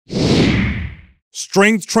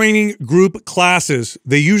Strength training group classes.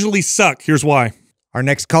 They usually suck. Here's why. Our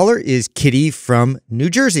next caller is Kitty from New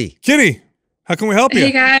Jersey. Kitty, how can we help you?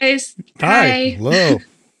 Hey, guys. Hi. Hello.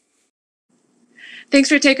 Thanks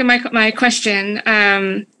for taking my question.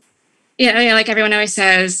 Like everyone always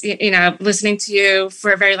says, listening to you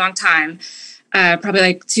for a very long time, probably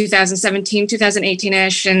like 2017,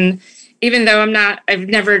 2018-ish. And even though I've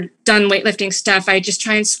never done weightlifting stuff, I just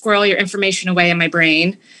try and squirrel your information away in my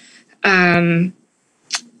brain.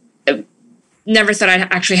 Never thought I'd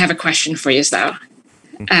actually have a question for you, though.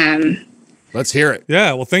 Let's hear it.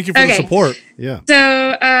 Yeah, well, thank you for the support. Yeah.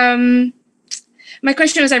 So my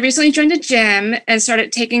question was, I recently joined a gym and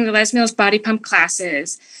started taking the Les Mills body pump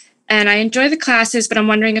classes. And I enjoy the classes, but I'm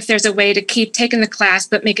wondering if there's a way to keep taking the class,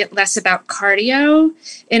 but make it less about cardio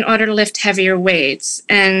in order to lift heavier weights.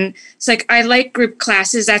 And it's like, I like group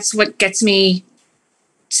classes. That's what gets me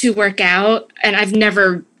to work out. And I've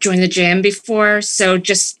never joined the gym before. So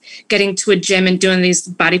just getting to a gym and doing these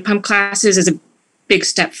body pump classes is a big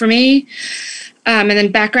step for me. And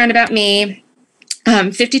then background about me,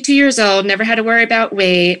 52 years old, never had to worry about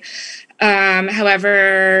weight.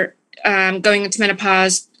 However, going into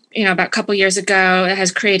menopause, about a couple years ago, it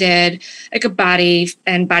has created like a body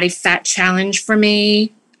and body fat challenge for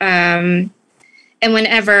me. And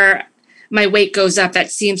whenever my weight goes up, that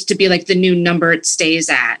seems to be like the new number it stays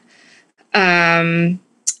at. And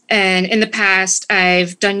in the past,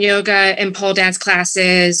 I've done yoga and pole dance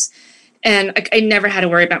classes, and I never had to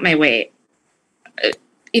worry about my weight.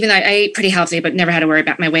 Even though I ate pretty healthy, but never had to worry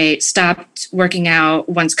about my weight. Stopped working out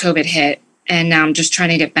once COVID hit. And now I'm just trying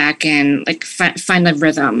to get back in, like find the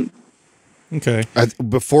rhythm. Okay.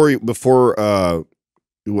 Before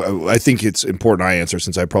I think it's important I answer,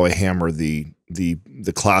 since I probably hammer the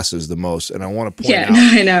classes the most, and I want to point out.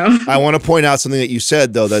 I know. I want to point out something that you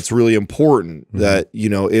said though that's really important. Mm-hmm. That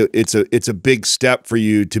it's a big step for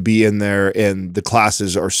you to be in there, and the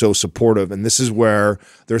classes are so supportive. And this is where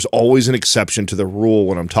there's always an exception to the rule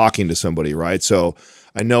when I'm talking to somebody, right? So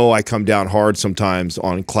I know I come down hard sometimes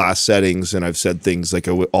on class settings, and I've said things like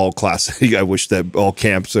all class. I wish that all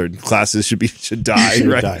camps or classes should die,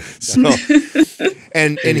 right? Die. So,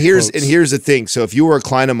 and here's the thing. So if you were a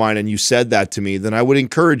client of mine and you said that to me, then I would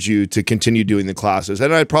encourage you to continue doing the classes,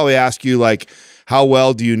 and I'd probably ask you like, how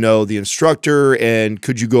well do you know the instructor, and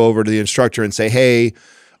could you go over to the instructor and say, hey,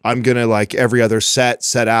 I'm going to like every other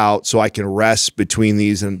set out so I can rest between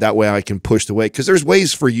these, and that way I can push the weight. Because there's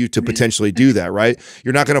ways for you to potentially do that, right?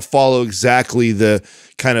 You're not going to follow exactly the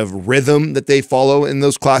kind of rhythm that they follow in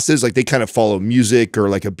those classes. Like they kind of follow music or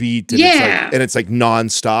like a beat. And it's like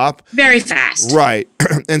nonstop. Very fast. Right.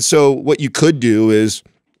 And so what you could do is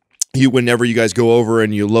whenever you guys go over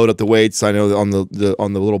and you load up the weights, I know on the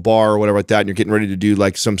little bar or whatever like that, and you're getting ready to do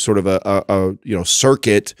like some sort of a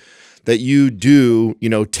circuit, that you do,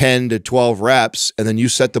 10 to 12 reps, and then you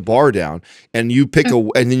set the bar down, and you pick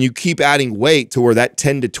and then you keep adding weight to where that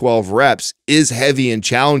 10 to 12 reps is heavy and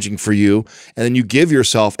challenging for you. And then you give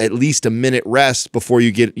yourself at least a minute rest before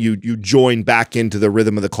you join back into the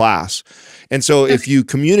rhythm of the class. And so if you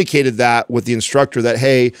communicated that with the instructor that,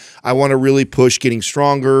 hey, I want to really push getting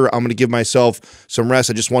stronger, I'm going to give myself some rest.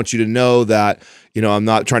 I just want you to know that, I'm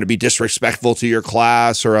not trying to be disrespectful to your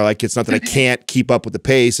class, or like, it's not that I can't keep up with the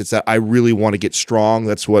pace. It's that I really want to get strong.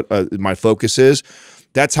 That's what my focus is.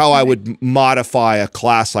 That's how I would modify a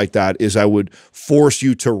class like that, is I would force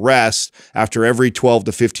you to rest after every 12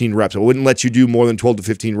 to 15 reps. I wouldn't let you do more than 12 to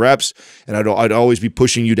 15 reps, and I'd always be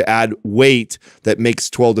pushing you to add weight that makes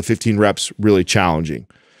 12 to 15 reps really challenging.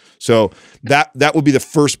 So that would be the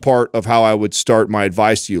first part of how I would start my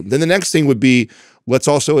advice to you. Then the next thing would be, let's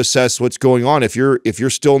also assess what's going on. If you're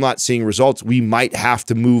still not seeing results, we might have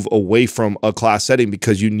to move away from a class setting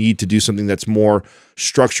because you need to do something that's more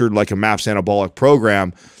structured, like a MAPS anabolic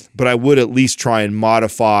program. But I would at least try and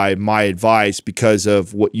modify my advice because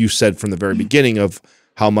of what you said from the very beginning of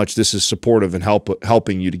how much this is supportive and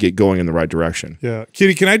helping you to get going in the right direction. Yeah.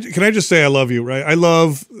 Kitty, can I just say I love you, right? I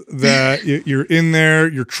love that you're in there,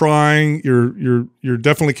 you're trying, you're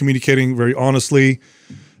definitely communicating very honestly.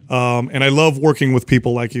 And I love working with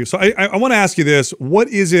people like you. So I want to ask you this. What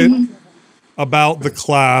is it about the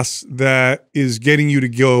class that is getting you to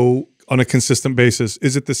go on a consistent basis?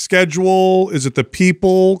 Is it the schedule? Is it the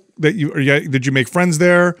people that did you make friends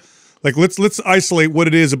there? Like, let's isolate what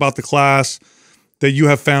it is about the class that you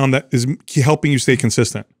have found that is helping you stay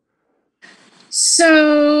consistent.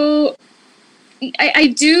 So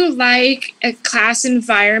I do like a class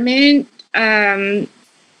environment.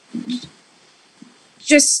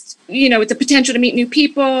 Just, with the potential to meet new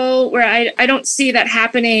people, where I don't see that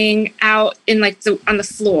happening out in like on the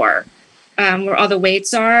floor, where all the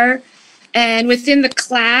weights are. And within the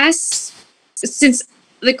class, since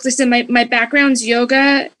like listen, my background's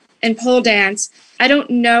yoga and pole dance, I don't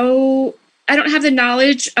have the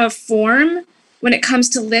knowledge of form when it comes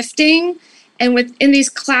to lifting. And within these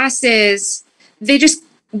classes, they just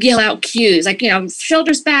yell out cues like,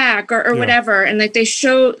 shoulders back or whatever. And like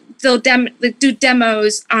they'll do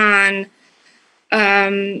demos on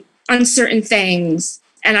certain things.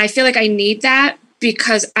 And I feel like I need that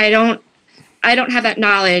because I don't have that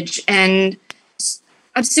knowledge, and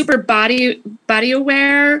I'm super body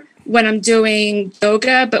aware when I'm doing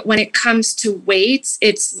yoga, but when it comes to weights,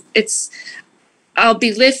 it's I'll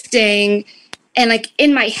be lifting and like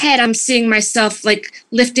in my head I'm seeing myself like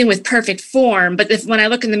lifting with perfect form, but when I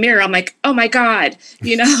look in the mirror I'm like, oh my God,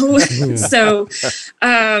 So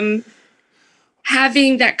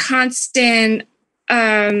having that constant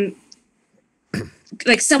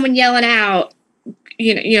like someone yelling out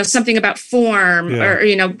something about form or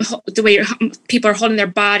the way people are holding their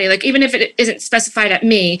body, like even if it isn't specified at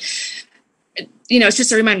me, it's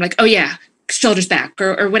just a reminder like, oh yeah, shoulders back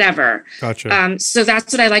or whatever. Gotcha. So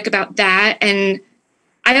that's what I like about that. And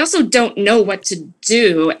I also don't know what to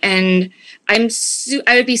do, and I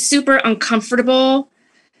would be super uncomfortable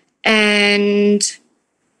and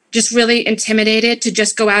just really intimidated to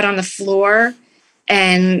just go out on the floor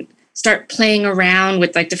and start playing around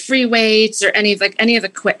with like the free weights or any of the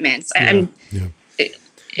equipments. That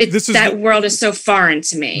world is so foreign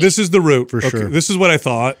to me. This is the route for sure. This is what I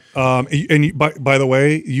thought. And by the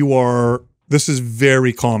way, this is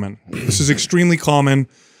very common. This is extremely common.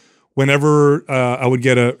 Whenever I would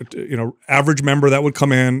get a average member that would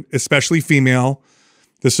come in, especially female,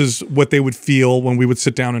 this is what they would feel when we would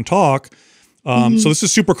sit down and talk. So this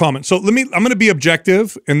is super common. So I'm going to be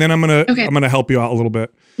objective, and then I'm going to help you out a little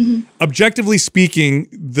bit. Objectively speaking,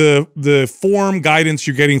 the form guidance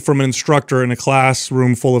you're getting from an instructor in a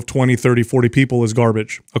classroom full of 20, 30, 40 people is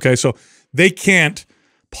garbage. Okay, so they can't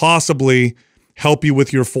possibly help you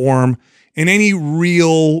with your form in any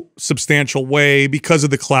real substantial way because of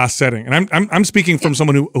the class setting. And I'm speaking from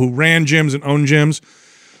someone who ran gyms and owned gyms.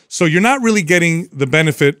 So you're not really getting the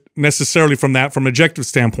benefit necessarily from that from an objective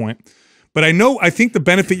standpoint. But I think the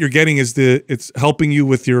benefit you're getting is it's helping you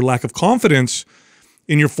with your lack of confidence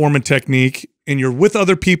in your form and technique, and you're with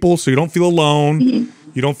other people so you don't feel alone,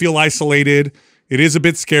 you don't feel isolated. It is a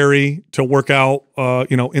bit scary to work out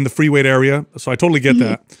in the free weight area. So I totally get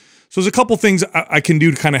that. So there's a couple things I can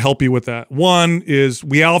do to kind of help you with that. One is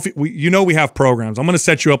we have programs. I'm going to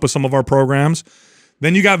set you up with some of our programs.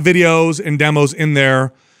 Then you got videos and demos in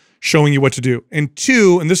there showing you what to do. And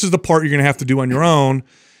two, and this is the part you're going to have to do on your own,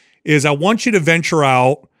 is I want you to venture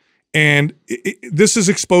out, and this is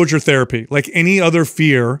exposure therapy. Like any other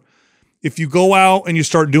fear, if you go out and you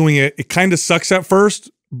start doing it, it kind of sucks at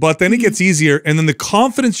first, but then it gets easier. And then the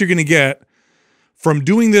confidence you're going to get from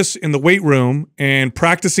doing this in the weight room and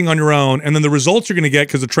practicing on your own, and then the results you're going to get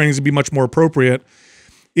because the training's going to be much more appropriate,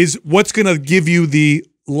 is what's going to give you the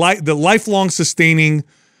lifelong sustaining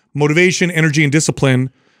motivation, energy, and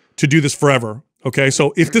discipline to do this forever. Okay,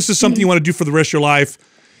 so if this is something you want to do for the rest of your life,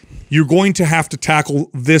 you're going to have to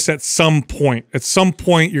tackle this at some point. At some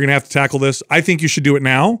point, you're going to have to tackle this. I think you should do it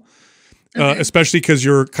now, especially because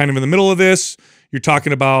you're kind of in the middle of this. You're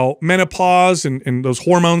talking about menopause, and those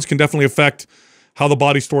hormones can definitely affect how the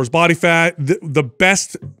body stores body fat.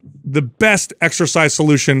 The best exercise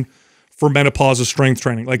solution for menopause is strength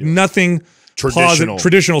training. Like nothing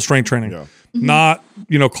traditional strength training, not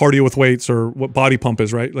cardio with weights or what body pump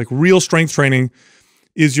is, right? Like real strength training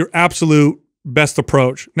is your absolute best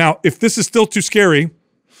approach. Now, if this is still too scary,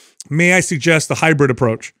 may I suggest the hybrid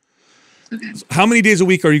approach? Okay. So how many days a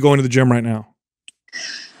week are you going to the gym right now?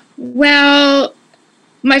 Well,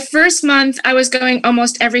 my first month I was going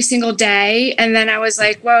almost every single day, and then I was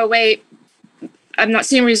like, whoa, wait, I'm not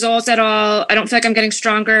seeing results at all. I don't feel like I'm getting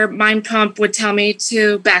stronger. Mind Pump would tell me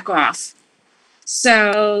to back off.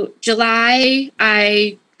 So July,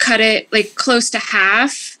 I cut it like close to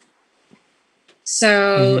half.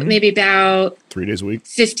 So maybe about 3 days a week,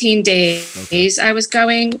 15 days I was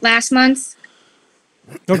going last month.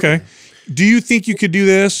 Okay. Do you think you could do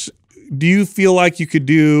this? Do you feel like you could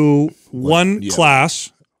do one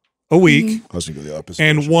class a week I was going to go the opposite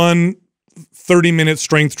and direction. one 30-minute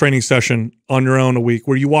strength training session on your own a week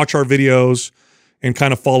where you watch our videos and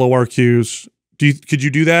kind of follow our cues? Could you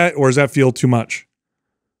do that, or does that feel too much?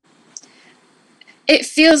 It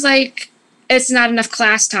feels like it's not enough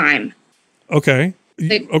class time. Okay.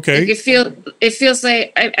 Okay. It feels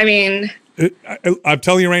like, I mean. I'm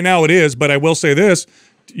telling you right now it is, but I will say this.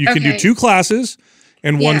 You can do 2 classes,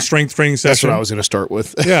 and Yeah. one strength training session. That's what I was going to start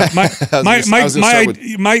with. Yeah, I was gonna start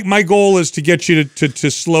with- my goal is to get you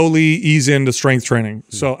to slowly ease into strength training.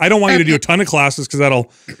 So I don't want you to do a ton of classes because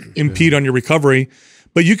that'll impede on your recovery.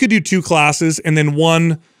 But you could do 2 classes and then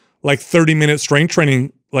one like 30-minute strength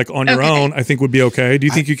training like on your own. I think would be okay. Do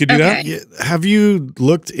you think you could do that? Yeah, have you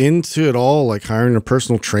looked into it all, like hiring a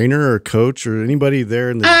personal trainer or coach or anybody there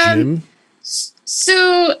in the gym?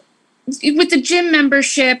 So with the gym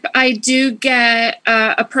membership, I do get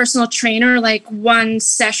a personal trainer, like 1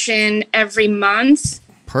 session every month.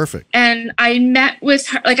 Perfect. And I met with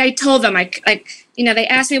her, like I told them, they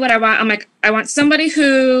asked me what I want. I'm like, I want somebody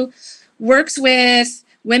who works with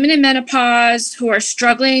women in menopause who are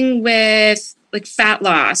struggling with like fat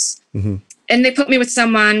loss. Mm-hmm. And they put me with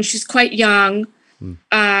someone, she's quite young,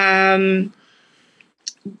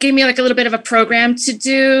 gave me like a little bit of a program to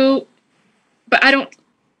do, but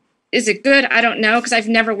is it good? I don't know, because I've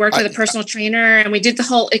never worked with a personal trainer, and we did the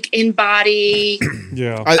whole like in-body.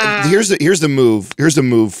 Yeah. Here's the move. Here's the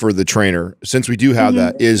move for the trainer. Since we do have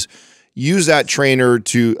that, is use that trainer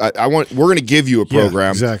to. We're going to give you a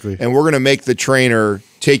program, exactly, and we're going to make the trainer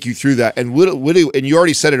take you through that. And and you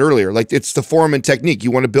already said it earlier, like it's the form and technique.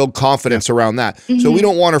 You want to build confidence around that. So we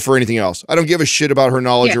don't want her for anything else. I don't give a shit about her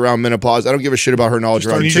knowledge around menopause. I don't give a shit about her knowledge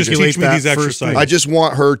around. You just teach me these exercises. I just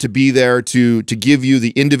want her to be there to give you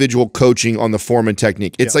the individual coaching on the form and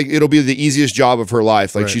technique. It's like it'll be the easiest job of her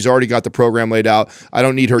life. Like she's already got the program laid out. I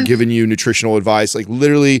don't need her giving you nutritional advice. Like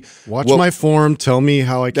literally, watch my form. Tell me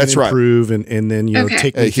how I can improve, and then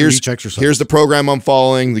take me through each exercise. Here's the program I'm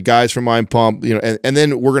following. The guys from Mind Pump, and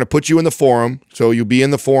then we're gonna put you in the forum. So you'll be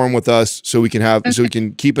in the forum with us, so we can so we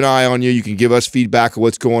can keep an eye on you. You can give us feedback of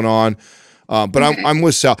what's going on. But I'm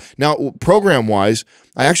with Sal now. Program wise,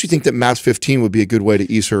 I actually think that MAPS 15 would be a good way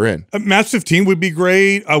to ease her in. MAPS 15 would be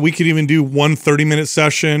great. We could even do 1 30-minute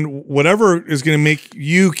session, whatever is going to make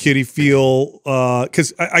you, Kitty, feel,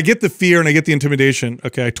 because I get the fear and I get the intimidation.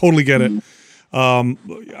 Okay, I totally get it.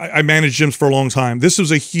 I managed gyms for a long time. This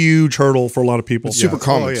was a huge hurdle for a lot of people. It's super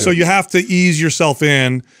common. So you have to ease yourself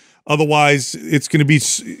in. Otherwise, you're going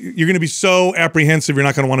to be so apprehensive. You're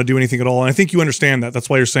not going to want to do anything at all. And I think you understand that. That's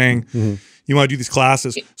why you're saying you want to do these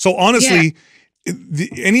classes. So honestly,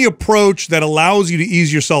 any approach that allows you to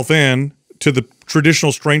ease yourself in to the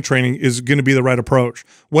traditional strength training is going to be the right approach.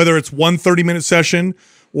 Whether it's 1 30-minute session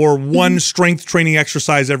or 1 strength training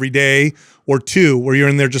exercise every day, or 2 where you're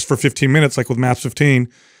in there just for 15 minutes, like with MAPS 15.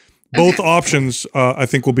 Both options, I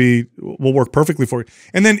think, will work perfectly for you.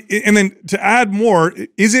 And then to add more,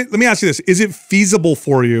 let me ask you this: is it feasible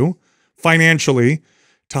for you financially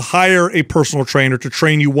to hire a personal trainer to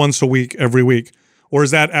train you once a week, every week, or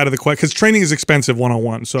is that out of the question? Because training is expensive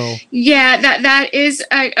one-on-one. So yeah, that is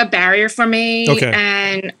a barrier for me. Okay.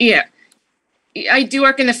 And I do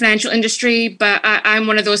work in the financial industry, but I'm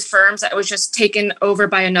one of those firms that was just taken over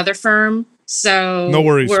by another firm. So no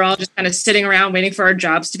worries. We're all just kind of sitting around waiting for our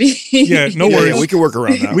jobs to be. No worries. We can work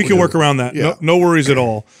around that. We can work around that. Yeah. No worries at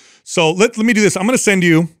all. So let me do this. I'm going to send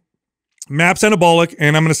you MAPS Anabolic,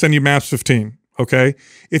 and I'm going to send you MAPS 15. Okay.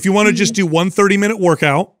 If you want to just do 1 30-minute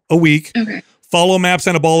workout a week, follow MAPS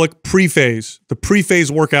Anabolic pre-phase. The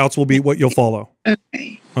pre-phase workouts will be what you'll follow.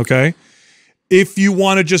 Okay. If you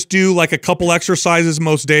want to just do like a couple exercises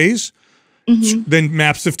most days, then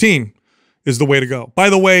MAPS 15 is the way to go. By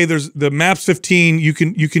the way, there's the MAPS 15. You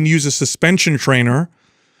can use a suspension trainer,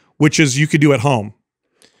 which is you could do at home.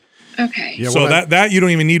 Okay. Yeah, So that you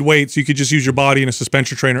don't even need weights. You could just use your body in a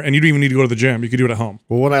suspension trainer, and you don't even need to go to the gym. You could do it at home.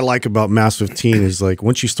 Well, what I like about MAPS 15 is like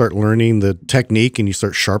once you start learning the technique and you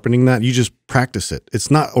start sharpening that, you just practice it. It's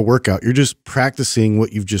not a workout. You're just practicing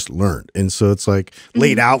what you've just learned. And so it's like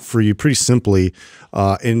laid out for you pretty simply.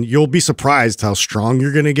 And you'll be surprised how strong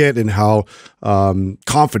you're going to get and how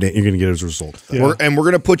confident you're going to get as a result. Yeah. We're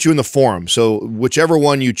going to put you in the forum. So whichever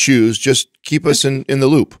one you choose, just keep us in the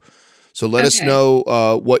loop. So let us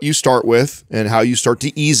know what you start with and how you start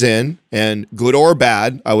to ease in, and good or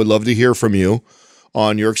bad. I would love to hear from you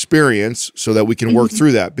on your experience so that we can work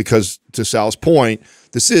through that, because to Sal's point,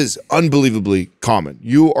 this is unbelievably common.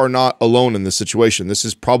 You are not alone in this situation. This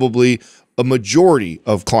is probably a majority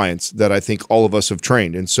of clients that I think all of us have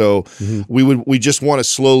trained. And so we just want to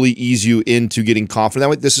slowly ease you into getting confident. That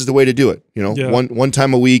way, this is the way to do it. One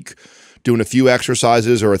time a week, doing a few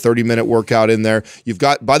exercises or a 30-minute workout in there. You've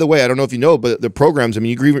got, by the way, I don't know if you know, but the programs, I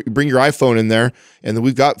mean, you bring your iPhone in there, and then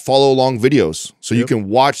we've got follow-along videos. So you can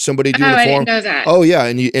watch somebody doing the form. I didn't know that. Oh, yeah,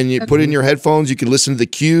 and you put it in your headphones. You can listen to the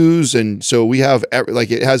cues, and so we have,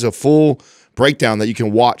 like, it has a full breakdown that you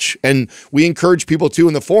can watch. And we encourage people, too,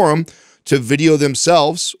 in the forum to video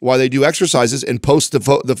themselves while they do exercises and post the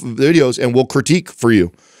videos, and we'll critique for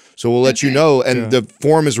you. So we'll let you know. And the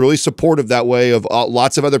forum is really supportive that way of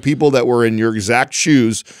lots of other people that were in your exact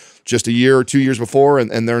shoes just a year or 2 years before,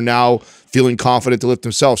 and they're now feeling confident to lift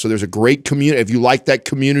themselves. So there's a great community. If you like that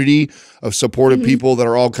community of supportive people that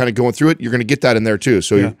are all kind of going through it, you're going to get that in there too.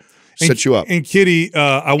 So it sets you up. And Kitty,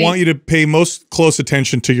 I want you to pay most close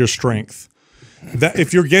attention to your strength. That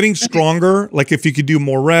if you're getting stronger, like if you could do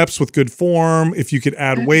more reps with good form, if you could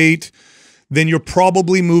add weight, then you're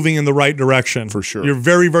probably moving in the right direction. For sure. You're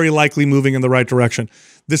very, very likely moving in the right direction.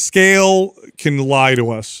 The scale can lie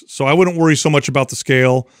to us. So I wouldn't worry so much about the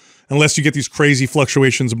scale unless you get these crazy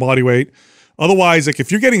fluctuations in body weight. Otherwise, like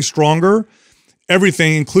if you're getting stronger,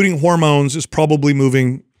 everything, including hormones, is probably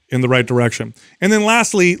moving in the right direction. And then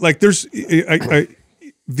lastly, like there's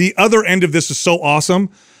the other end of this is so awesome.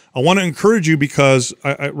 I want to encourage you because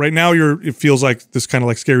right now it feels like this kind of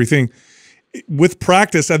like scary thing. With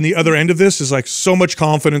practice, and the other end of this is like so much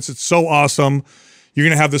confidence. It's so awesome. You're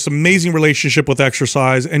going to have this amazing relationship with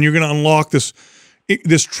exercise, and you're going to unlock this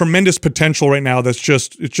tremendous potential right now that's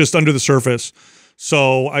just under the surface.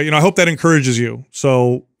 So I hope that encourages you.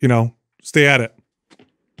 So stay at it.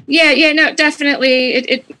 Yeah, no,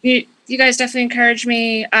 definitely. You guys definitely encourage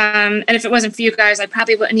me. And if it wasn't for you guys, I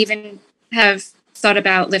probably wouldn't even have thought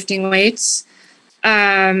about lifting weights.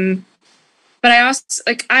 But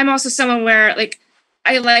I'm also someone where like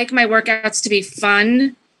I like my workouts to be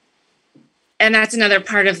fun. And that's another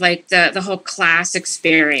part of like the whole class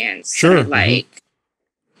experience. Sure. Like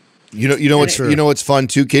you know what's fun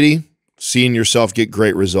too, Kitty? Seeing yourself get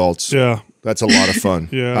great results. Yeah. That's a lot of fun.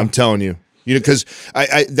 Yeah. I'm telling you. Because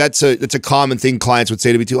that's a common thing clients would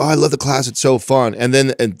say to me too. Oh, I love the class; it's so fun. And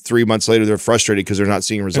then 3 months later, they're frustrated because they're not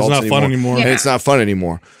seeing results. It's not fun anymore, and it's not fun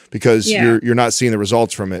anymore because you're not seeing the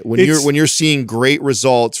results from it. When you're seeing great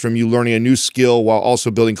results from you learning a new skill while also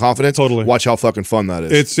building confidence, totally. Watch how fucking fun that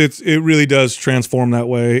is. It really does transform that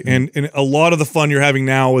way, and a lot of the fun you're having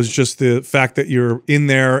now is just the fact that you're in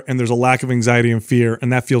there and there's a lack of anxiety and fear,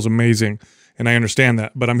 and that feels amazing. And I understand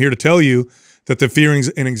that, but I'm here to tell you that the feelings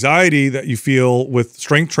and anxiety that you feel with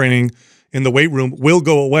strength training in the weight room will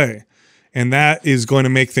go away. And that is going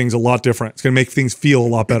to make things a lot different. It's going to make things feel a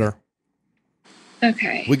lot better.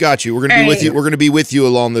 Okay. We got you. We're going to be with you. We're going to be with you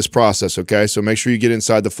along this process, okay? So make sure you get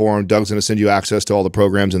inside the forum. Doug's going to send you access to all the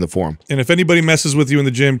programs in the forum. And if anybody messes with you in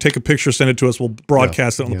the gym, take a picture, send it to us. We'll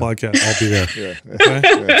broadcast it on the podcast. I'll be there.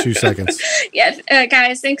 Okay? 2 seconds. Yeah,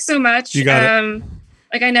 guys, thanks so much. You got it.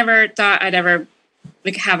 Like I never thought I'd ever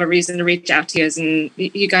like have a reason to reach out to you, and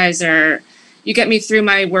you guys you get me through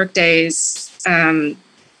my work days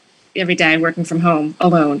every day working from home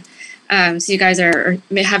alone. So you guys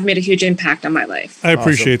have made a huge impact on my life. I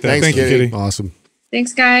appreciate that. Thanks, Thank you, Kitty. Awesome.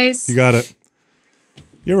 Thanks, guys. You got it.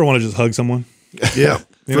 You ever want to just hug someone? Yeah.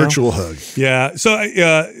 You know? Virtual hug. Yeah. So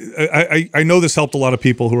I know this helped a lot of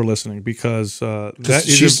people who are listening because that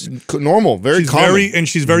she's normal, very common.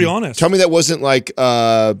 She's very honest. Tell me that wasn't like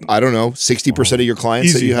I don't know, 60% of your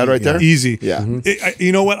clients that you had right there. Easy. Yeah.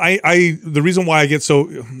 You know what? The reason why I get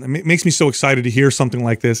it makes me so excited to hear something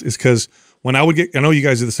like this is because when I know you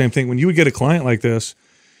guys do the same thing. When you would get a client like this,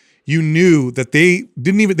 you knew that they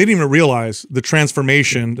didn't even realize the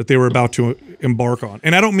transformation that they were about to embark on.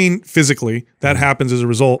 And I don't mean physically, that happens as a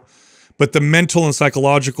result, but the mental and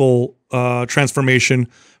psychological transformation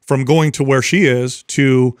from going to where she is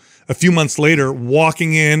to a few months later,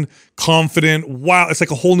 walking in confident. Wow, it's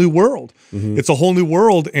like a whole new world. It's a whole new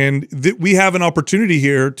world. And we have an opportunity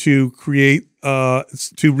here to create, to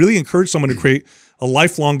really encourage someone to create a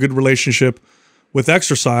lifelong good relationship with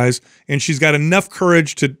exercise, and she's got enough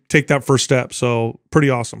courage to take that first step. So pretty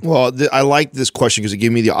awesome. Well, I like this question because it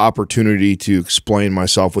gave me the opportunity to explain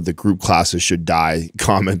myself with the group classes should die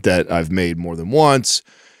comment that I've made more than once.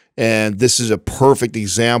 And this is a perfect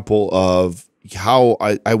example of how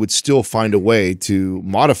I would still find a way to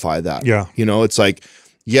modify that. Yeah. It's like,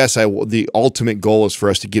 yes, the ultimate goal is for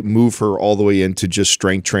us to move her all the way into just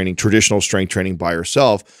strength training, traditional strength training by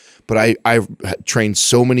herself. But I've trained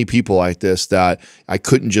so many people like this that I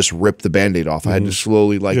couldn't just rip the Band-Aid off. I had to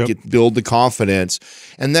slowly build the confidence.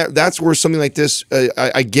 And that's where something like this,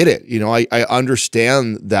 I get it. I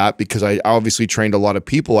understand that because I obviously trained a lot of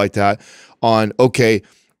people like that on, okay,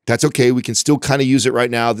 that's okay. We can still kind of use it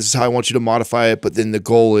right now. This is how I want you to modify it. But then the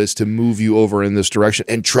goal is to move you over in this direction.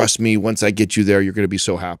 And trust me, once I get you there, you're going to be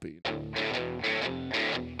so happy.